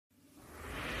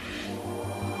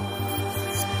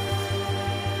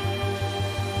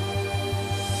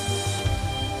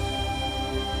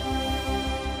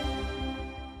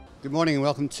Good morning and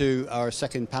welcome to our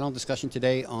second panel discussion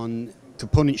today on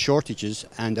component shortages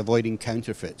and avoiding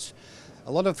counterfeits.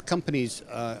 A lot of companies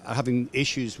are having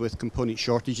issues with component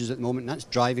shortages at the moment, and that's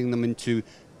driving them into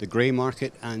the grey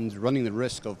market and running the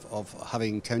risk of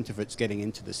having counterfeits getting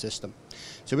into the system.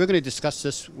 So we're going to discuss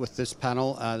this with this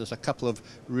panel. There's a couple of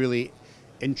really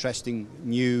interesting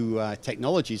new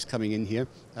technologies coming in here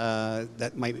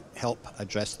that might help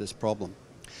address this problem.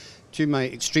 To my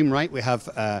extreme right, we have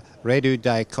Radu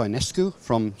Diaconescu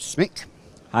from SMIC.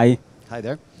 Hi. Hi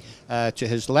there. To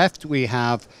his left, we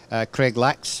have Craig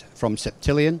Lax from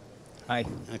Septillion. Hi.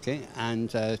 Okay. And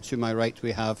to my right,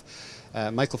 we have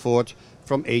Michael Ford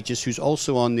from Aegis, who's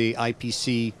also on the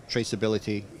IPC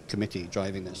traceability committee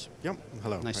driving this. Yep.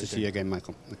 Hello. Nice to see you again,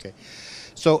 Michael. Okay.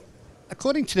 So,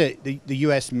 according to the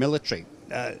US military,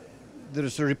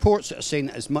 there's reports that are saying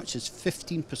that as much as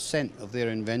 15% of their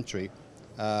inventory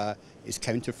is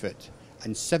counterfeit,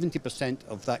 and 70%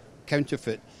 of that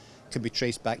counterfeit can be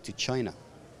traced back to China.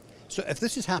 So if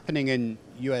this is happening in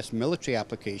US military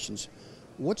applications,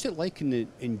 what's it like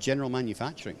in general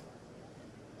manufacturing?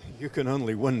 You can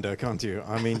only wonder, can't you?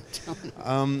 I mean,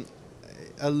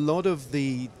 a lot of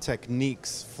the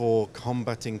techniques for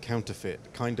combating counterfeit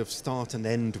kind of start and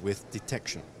end with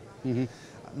detection. Mm-hmm.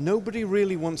 Nobody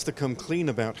really wants to come clean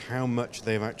about how much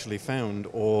they've actually found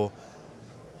or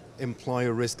imply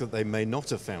a risk that they may not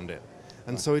have found it.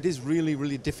 And so it is really,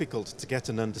 really difficult to get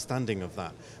an understanding of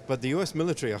that. But the US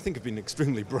military, I think, have been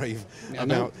extremely brave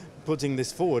about putting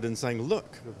this forward and saying,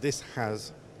 look, this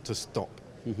has to stop.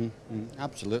 Mm-hmm. Mm-hmm.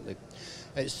 Absolutely.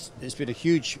 It's been a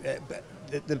huge...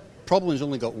 the problem has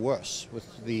only got worse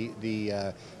with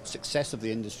the success of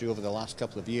the industry over the last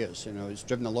couple of years. You know, it's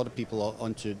driven a lot of people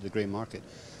onto the grey market.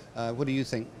 What do you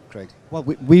think, Craig? Well,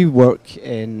 we work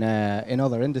in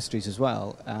other industries as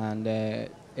well, and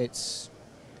it's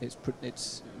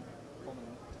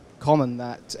common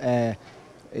that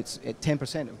it's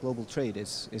 10% of global trade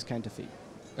is counterfeit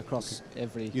across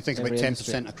every. You think every about 10%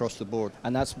 industry. across the board,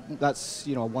 and that's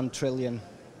 $1 trillion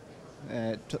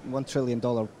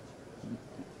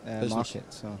market.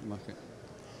 So.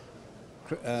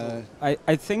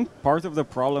 I think part of the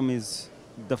problem is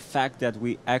the fact that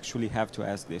we actually have to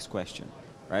ask this question,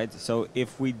 right? So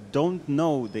if we don't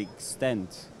know the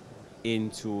extent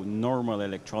into normal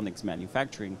electronics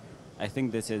manufacturing, I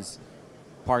think this is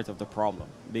part of the problem,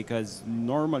 because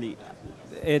normally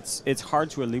it's hard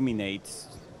to eliminate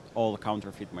all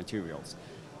counterfeit materials,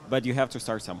 but you have to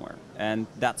start somewhere, and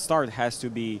that start has to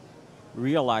be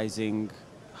realizing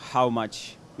how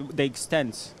much the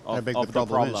extent of the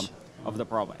problem,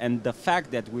 and the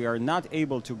fact that we are not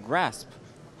able to grasp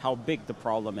how big the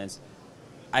problem is,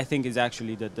 I think is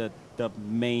actually the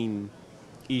main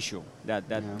issue that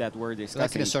we're discussing.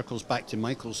 That kind of circles back to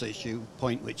Michael's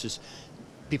point, which is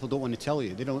people don't want to tell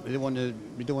you. They don't want to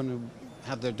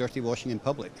have their dirty washing in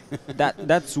public.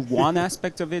 That's one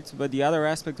aspect of it, but the other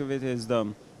aspect of it is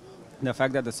the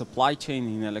fact that the supply chain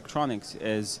in electronics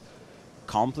is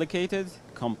complicated,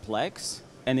 complex,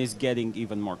 and is getting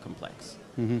even more complex.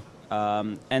 Mm-hmm.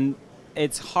 And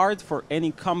it's hard for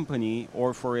any company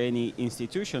or for any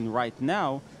institution right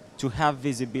now to have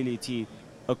visibility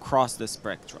across the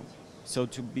spectrum. So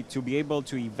to be able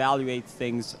to evaluate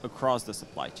things across the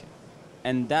supply chain.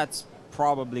 And that's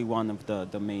probably one of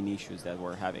the main issues that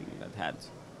we're having at hand.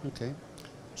 Okay.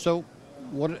 So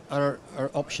what are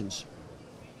our options?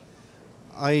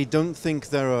 I don't think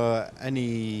there are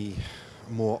any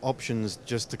more options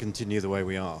just to continue the way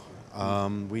we are.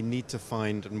 We need to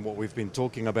find, and what we've been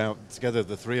talking about together,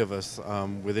 the three of us,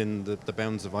 within the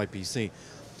bounds of IPC,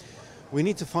 we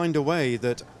need to find a way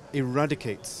that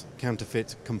eradicates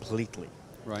counterfeit completely.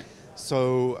 Right.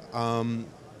 So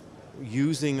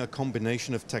using a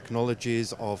combination of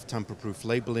technologies of tamper-proof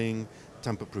labeling,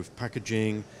 tamper-proof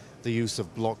packaging, the use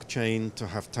of blockchain to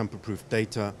have tamper-proof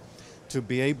data, to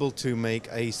be able to make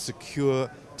a secure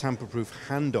tamper-proof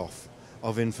handoff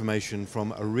of information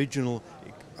from original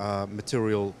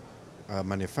material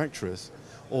manufacturers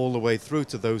all the way through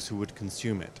to those who would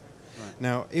consume it. Right.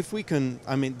 Now, if we can,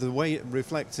 I mean, the way it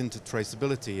reflects into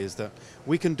traceability is that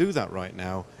we can do that right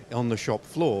now on the shop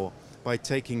floor by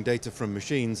taking data from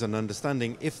machines and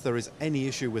understanding if there is any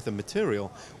issue with a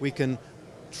material, we can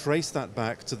trace that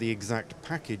back to the exact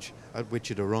package at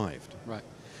which it arrived. Right.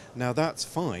 Now, that's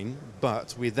fine,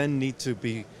 but we then need to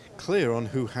be clear on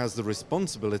who has the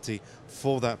responsibility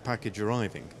for that package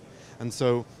arriving. And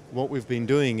so what we've been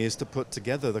doing is to put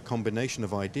together the combination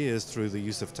of ideas through the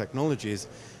use of technologies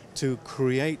to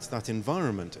create that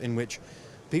environment in which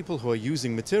people who are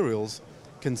using materials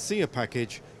can see a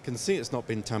package, can see it's not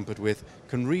been tampered with,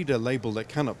 can read a label that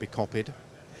cannot be copied,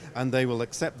 and they will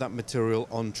accept that material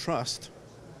on trust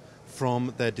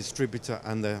from their distributor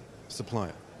and their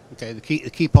supplier. Okay, the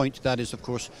key point to that is, of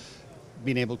course,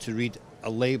 being able to read a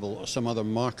label or some other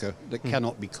marker that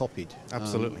cannot be copied.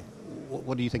 Absolutely.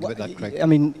 What do you think about that, Craig? I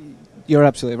mean, you're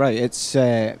absolutely right. It's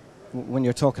when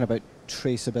you're talking about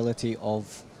traceability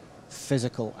of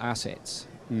physical assets.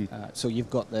 So you've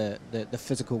got the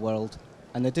physical world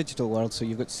and the digital world. So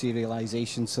you've got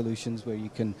serialization solutions where you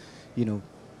can,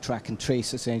 track and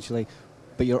trace essentially,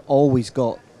 but you're always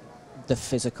got the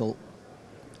physical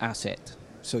asset.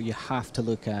 So you have to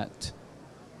look at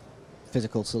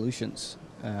physical solutions,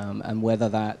 and whether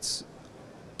that's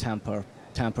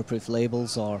tamper-proof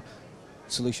labels or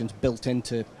solutions built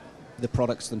into the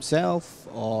products themselves,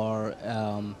 or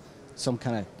some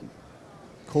kind of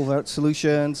covert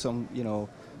solution,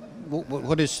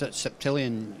 What is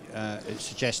Septilion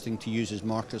suggesting to use as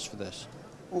markers for this?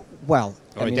 Well,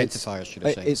 or identifiers, should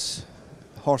I say? It's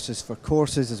horses for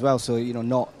courses as well. So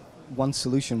not one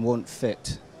solution won't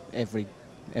fit every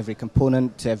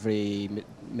component, every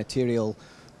material,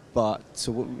 but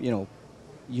so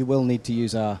you will need to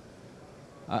use a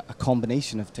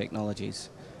combination of technologies.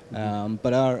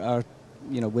 But our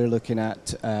we're looking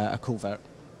at a covert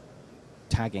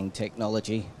tagging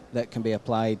technology that can be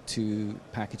applied to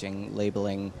packaging,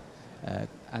 labeling,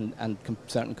 and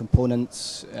certain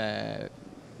components,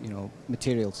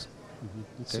 materials.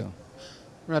 Okay. So,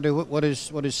 Radu, what is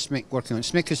SMIC working on?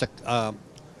 SMIC is a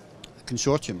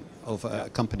consortium of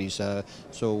companies.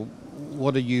 So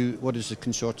what is the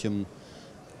consortium's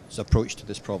approach to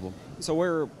this problem? So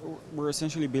we're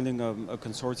essentially building a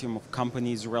consortium of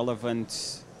companies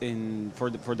relevant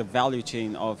for the value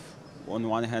chain of, on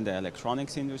one hand, the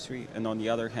electronics industry, and on the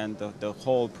other hand, the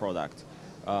whole product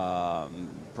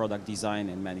design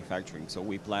and manufacturing. So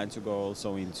we plan to go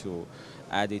also into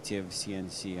additive,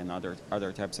 CNC, and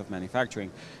other types of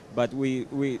manufacturing. But we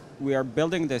are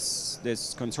building this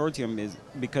consortium is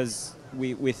because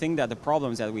we think that the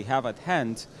problems that we have at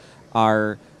hand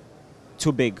are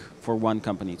too big for one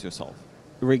company to solve,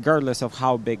 regardless of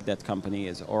how big that company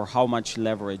is or how much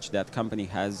leverage that company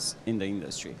has in the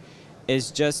industry. It's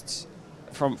just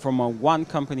from a one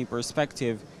company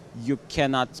perspective, you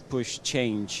cannot push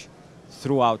change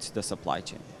throughout the supply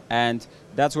chain. And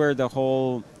that's where the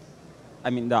whole,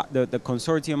 the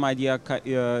consortium idea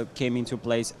came into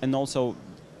place, and also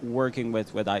working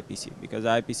with IPC, because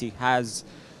IPC has,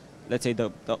 let's say,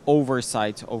 the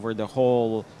oversight over the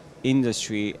whole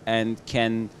industry and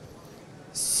can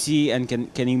see and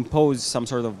can impose some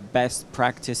sort of best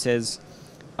practices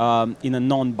in a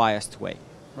non-biased way.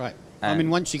 Right.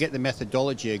 Once you get the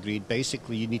methodology agreed,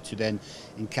 basically you need to then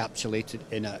encapsulate it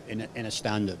in a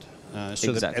standard,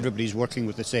 so that everybody's working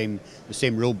with the same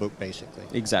rule book, basically.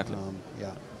 Exactly.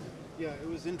 Yeah, it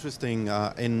was interesting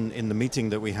in the meeting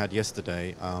that we had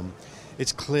yesterday.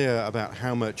 It's clear about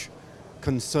how much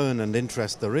concern and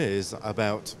interest there is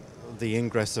about the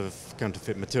ingress of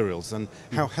counterfeit materials and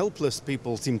how helpless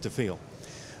people seem to feel.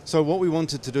 So what we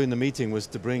wanted to do in the meeting was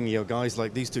to bring guys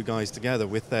like these two guys together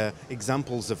with their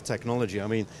examples of technology. I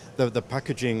mean, the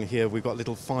packaging here, we've got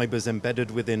little fibers embedded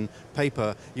within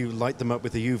paper. You light them up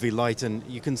with a UV light and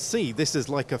you can see this is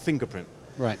like a fingerprint.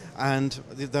 Right. And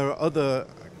there are other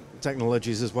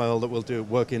technologies as well that will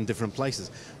work in different places.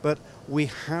 But we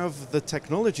have the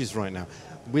technologies right now.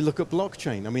 We look at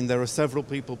blockchain. I mean, there are several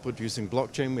people producing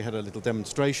blockchain. We had a little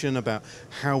demonstration about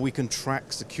how we can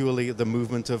track securely the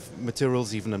movement of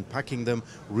materials, even unpacking them,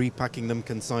 repacking them,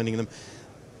 consigning them.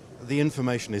 The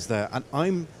information is there. And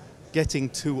I'm getting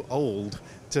too old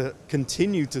to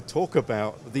continue to talk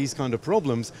about these kind of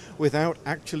problems without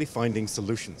actually finding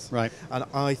solutions. Right. And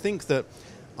I think that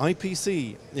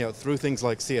IPC, through things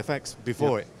like CFX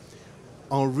before it,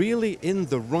 are really in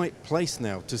the right place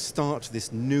now to start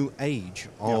this new age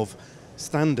of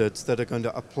standards that are going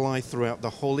to apply throughout the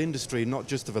whole industry, not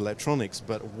just of electronics,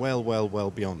 but well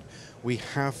beyond. We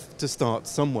have to start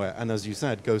somewhere, and as you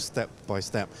said, go step by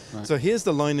step. Right. So here's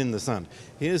the line in the sand.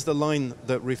 Here's the line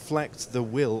that reflects the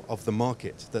will of the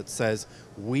market, that says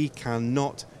we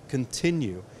cannot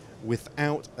continue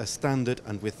without a standard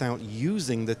and without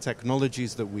using the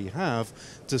technologies that we have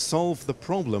to solve the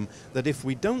problem that, if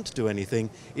we don't do anything,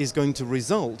 is going to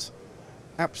result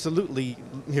absolutely,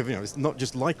 it's not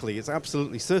just likely, it's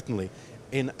absolutely certainly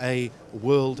in a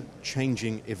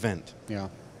world-changing event. Yeah.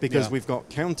 Because we've got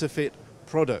counterfeit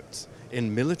products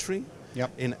in military,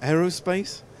 in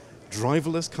aerospace,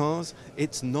 driverless cars.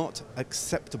 It's not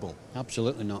acceptable.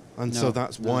 Absolutely not. And so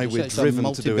that's why we're driven to do it. It's a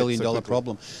multi-billion-dollar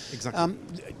problem. Exactly.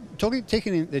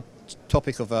 Taking the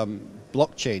topic of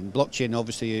blockchain. Blockchain,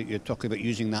 obviously, you're talking about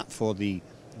using that for the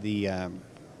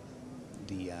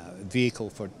vehicle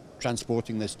for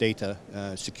transporting this data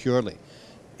securely.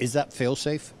 Is that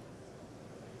fail-safe?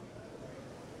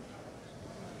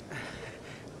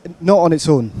 Not on its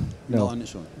own. No. Not on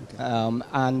its own. Okay.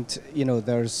 And you know,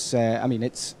 there's. I mean,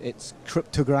 it's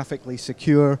cryptographically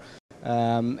secure.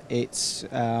 It's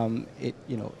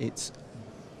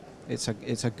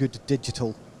a good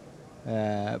digital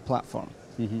platform.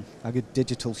 Mm-hmm. A good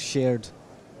digital shared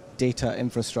data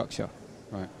infrastructure.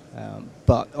 Right.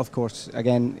 But of course,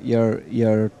 again,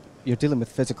 you're dealing with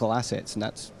physical assets, and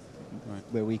that's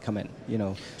where we come in. You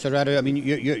know. So, Radu, I mean,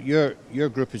 your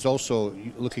group is also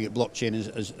looking at blockchain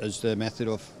as the method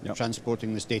of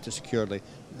transporting this data securely.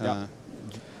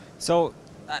 So,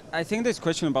 I think this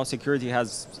question about security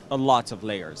has a lot of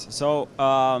layers. So,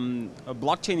 a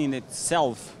blockchain in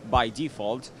itself, by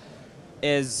default,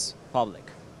 is public,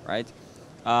 right?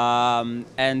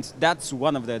 And that's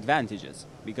one of the advantages,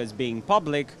 because being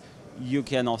public, you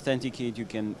can authenticate, you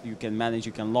can manage,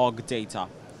 you can log data,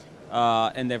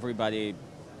 and everybody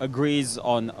agrees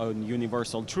on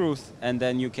universal truth, and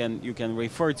then you can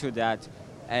refer to that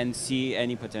and see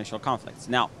any potential conflicts.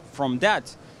 Now, from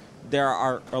that, there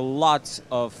are a lot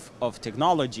of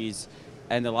technologies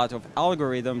and a lot of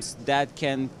algorithms that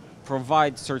can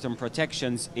provide certain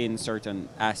protections in certain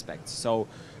aspects. So,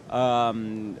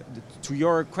 to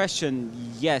your question,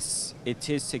 yes, it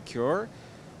is secure,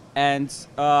 and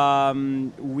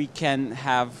we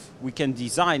can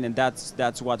design, and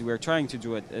that's what we're trying to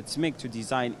do at SMIC, to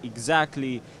design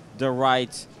exactly the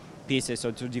right pieces.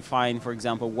 So to define, for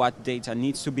example, what data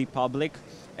needs to be public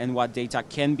and what data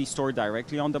can be stored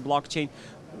directly on the blockchain.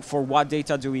 For what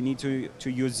data do we need to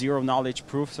use zero knowledge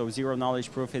proof? So zero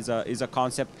knowledge proof is a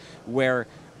concept where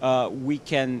we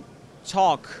can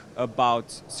talk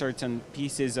about certain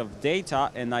pieces of data,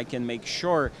 and I can make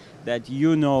sure that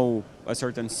you know a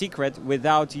certain secret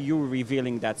without you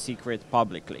revealing that secret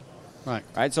publicly.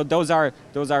 Right. So those are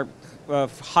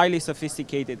highly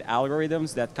sophisticated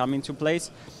algorithms that come into place.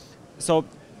 So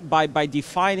by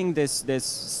defining this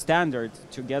standard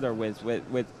together with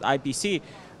IPC,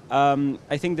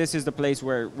 I think this is the place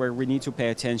where we need to pay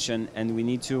attention, and we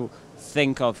need to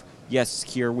think of, yes,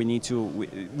 here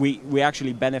we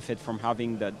actually benefit from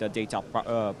having the data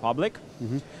public,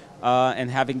 and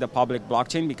having the public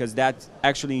blockchain, because that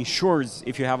actually ensures,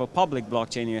 if you have a public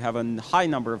blockchain, you have a high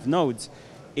number of nodes,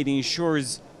 it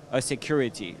ensures a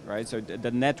security, right? So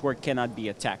the network cannot be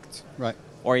attacked. Right.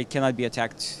 Or it cannot be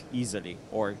attacked easily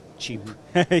or cheap.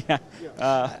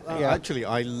 Actually,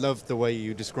 I love the way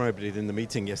you described it in the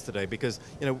meeting yesterday, because,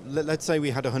 you know, let's say we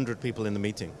had 100 people in the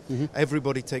meeting.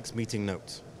 Everybody takes meeting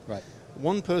notes. Right.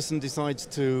 One person decides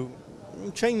to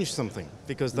change something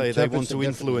because they want to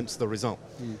influence the result.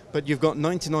 But you've got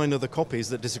 99 other copies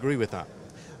that disagree with that.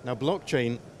 Now,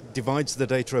 blockchain divides the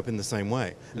data up in the same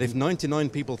way. And if 99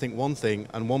 people think one thing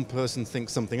and one person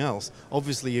thinks something else,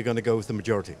 obviously you're going to go with the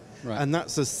majority. Right. And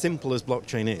that's as simple as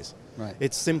blockchain is. Right.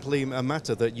 It's simply a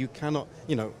matter that you cannot,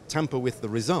 tamper with the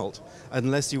result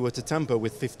unless you were to tamper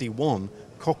with 51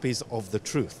 copies of the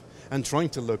truth. And trying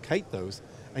to locate those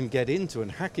and get into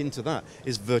and hack into that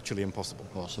is virtually impossible.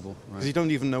 Possible, right. Because you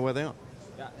don't even know where they are.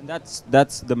 Yeah, and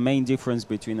that's the main difference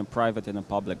between a private and a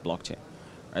public blockchain.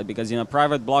 Right, because in a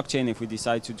private blockchain, if we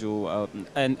decide to do,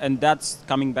 and that's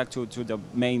coming back to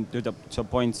the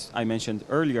points I mentioned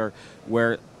earlier,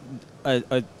 where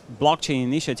a blockchain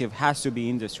initiative has to be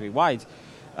industry-wide.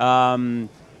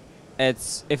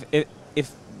 It's if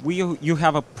you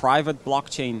have a private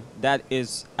blockchain, that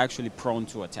is actually prone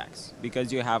to attacks,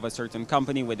 because you have a certain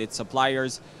company with its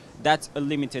suppliers. That's a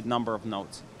limited number of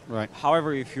nodes. Right.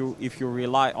 However, if you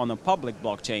rely on a public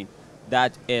blockchain,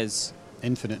 that is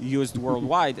infinite, used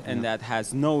worldwide, and that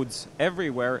has nodes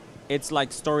everywhere, it's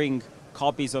like storing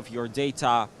copies of your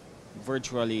data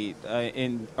virtually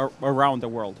around the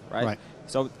world, right?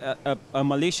 So a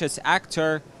malicious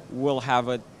actor will have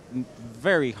a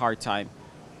very hard time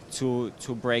to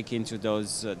break into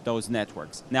those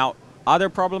networks. Now, other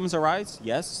problems arise,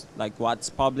 yes, like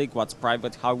what's public, what's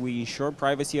private, how we ensure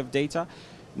privacy of data.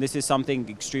 This is something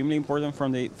extremely important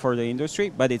for the industry,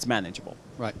 but it's manageable.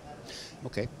 Right.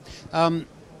 Okay.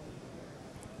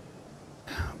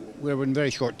 We're in very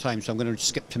short time, so I'm going to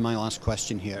skip to my last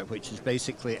question here, which is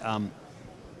basically,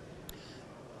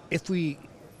 if we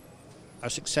are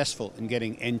successful in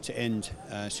getting end-to-end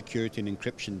security and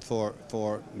encryption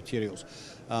for materials,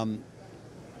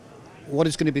 what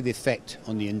is going to be the effect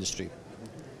on the industry?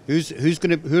 Who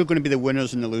are going to be the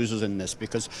winners and the losers in this?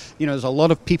 Because there's a lot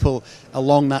of people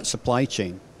along that supply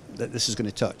chain that this is going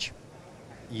to touch.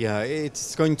 Yeah,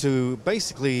 it's going to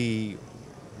basically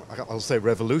I'll say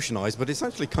revolutionize, but it's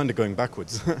actually kind of going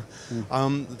backwards.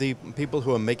 The people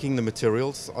who are making the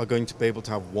materials are going to be able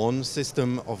to have one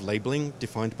system of labeling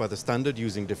defined by the standard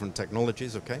using different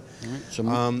technologies, okay?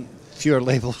 So fewer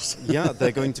labels. Yeah,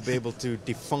 they're going to be able to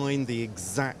define the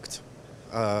exact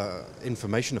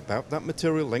information about that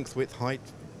material, length, width, height,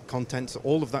 contents,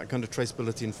 all of that kind of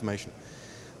traceability information.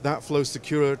 That flows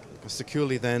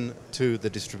securely then to the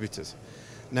distributors.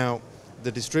 Now,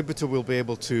 the distributor will be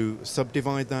able to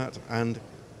subdivide that and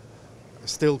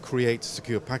still create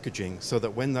secure packaging so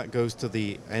that when that goes to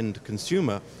the end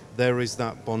consumer, there is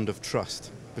that bond of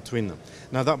trust between them.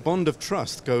 Now, that bond of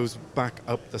trust goes back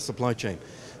up the supply chain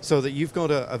so that you've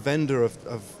got a vendor of,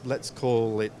 let's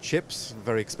call it chips,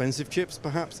 very expensive chips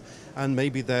perhaps, and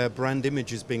maybe their brand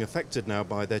image is being affected now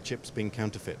by their chips being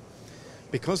counterfeit.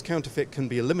 Because counterfeit can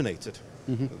be eliminated,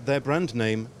 their brand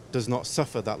name does not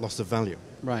suffer that loss of value.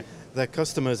 Right. Their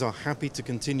customers are happy to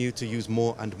continue to use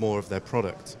more and more of their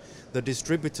products. The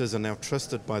distributors are now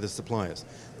trusted by the suppliers.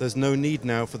 There's no need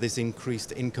now for this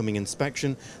increased incoming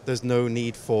inspection. There's no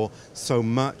need for so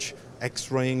much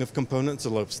X-raying of components,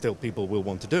 although still people will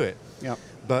want to do it. Yep.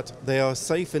 But they are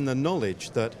safe in the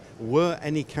knowledge that were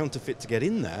any counterfeit to get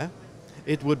in there,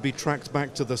 it would be tracked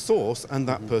back to the source and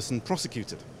that person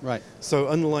prosecuted. Right. So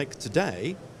unlike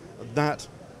today, that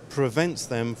prevents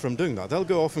them from doing that. They'll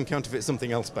go off and counterfeit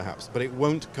something else perhaps, but it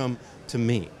won't come to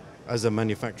me as a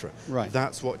manufacturer. Right.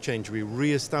 That's what changed. We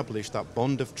re-established that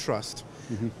bond of trust,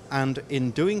 and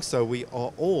in doing so, we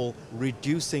are all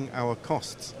reducing our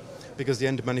costs because the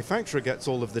end manufacturer gets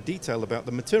all of the detail about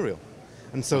the material.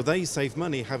 And so they save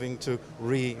money having to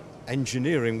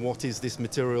re-engineering what is this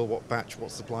material, what batch,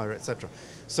 what supplier, etc.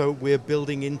 So we're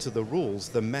building into the rules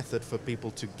the method for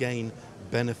people to gain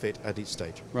benefit at each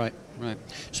stage. Right, right.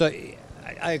 So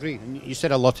I agree. And you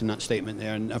said a lot in that statement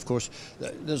there, and of course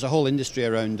there's a whole industry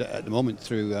around at the moment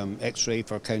through X-ray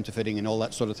for counterfeiting and all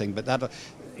that sort of thing, but that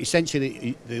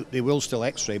essentially they will still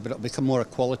X-ray, but it'll become more a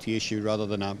quality issue rather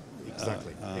than a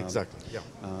a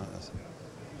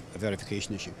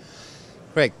verification issue.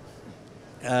 Craig,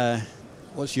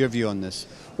 what's your view on this?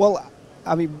 Well,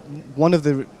 I mean, one of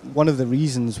the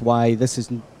reasons why this has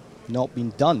not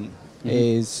been done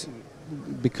is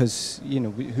because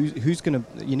who's going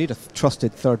to? You need a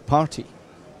trusted third party.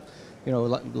 You know,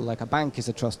 like a bank is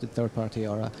a trusted third party,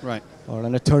 or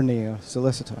an attorney or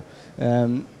solicitor.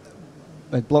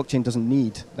 But blockchain doesn't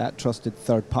need that trusted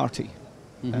third party.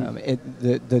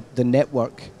 The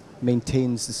network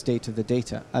maintains the state of the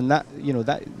data, and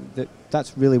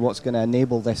that's really what's going to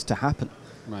enable this to happen.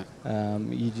 Right.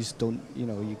 You just don't,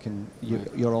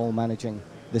 you're all managing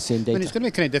the same data. I mean, it's going to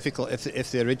be kind of difficult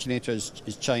if the originator is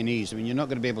Chinese. I mean, you're not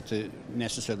going to be able to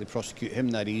necessarily prosecute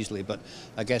him that easily, but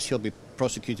I guess he'll be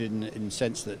prosecuted in the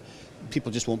sense that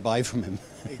people just won't buy from him.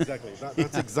 Exactly.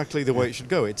 That's exactly the way it should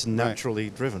go. It's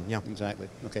naturally driven. Yeah. Exactly.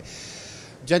 Okay.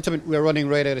 Gentlemen, we're running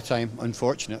right out of time,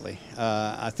 unfortunately.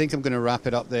 I think I'm going to wrap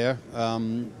it up there,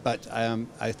 but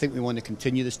I think we want to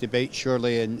continue this debate,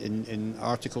 surely in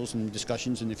articles and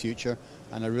discussions in the future,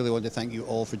 and I really want to thank you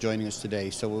all for joining us today.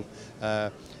 So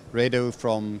Redo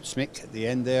from SMIC at the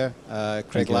end there,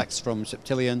 Craig Lax from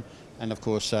Septillion, and of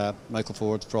course Michael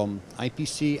Ford from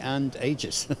IPC and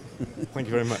Aegis. Thank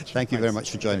you very much. Thank you very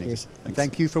much for joining us. And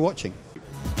thank you for watching.